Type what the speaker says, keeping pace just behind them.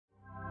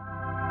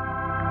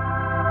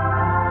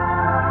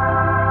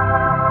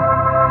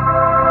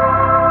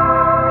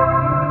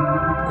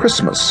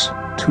Christmas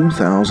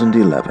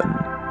 2011.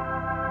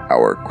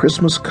 Our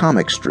Christmas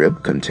comic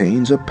strip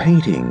contains a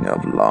painting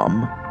of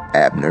Lum,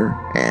 Abner,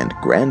 and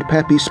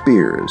Grandpappy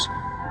Spears,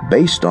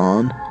 based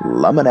on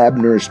Lum and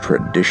Abner's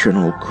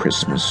traditional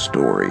Christmas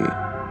story.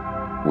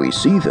 We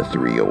see the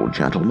three old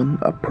gentlemen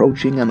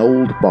approaching an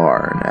old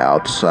barn,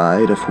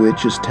 outside of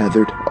which is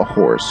tethered a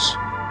horse.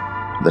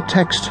 The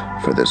text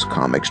for this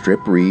comic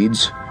strip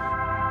reads,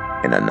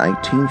 in a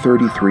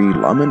 1933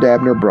 Lum and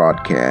Abner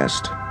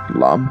broadcast,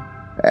 Lum,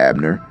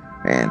 Abner,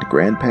 and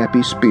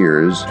Grandpappy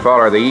Spears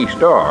follow the east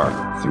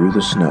star through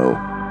the snow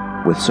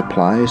with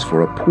supplies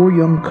for a poor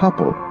young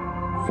couple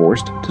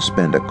forced to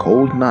spend a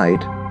cold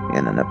night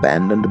in an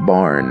abandoned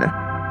barn.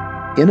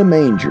 In a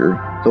manger,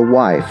 the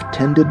wife,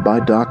 tended by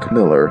Doc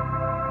Miller,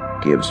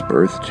 gives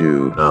birth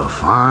to a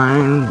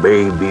fine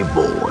baby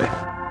boy.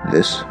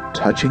 This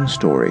touching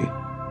story,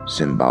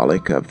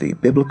 symbolic of the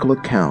biblical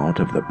account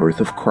of the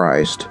birth of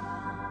Christ,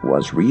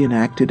 was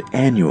reenacted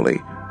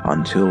annually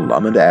until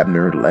Lum and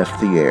Abner left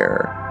the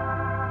air.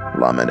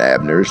 Lum and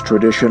Abner's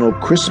traditional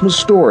Christmas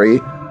story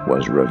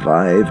was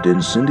revived in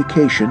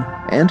syndication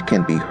and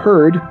can be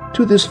heard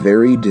to this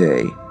very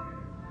day.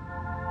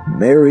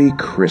 Merry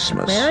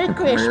Christmas. Merry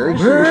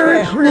Christmas.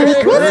 Merry Christmas.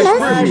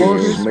 Merry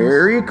Christmas.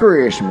 Merry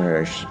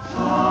Christmas.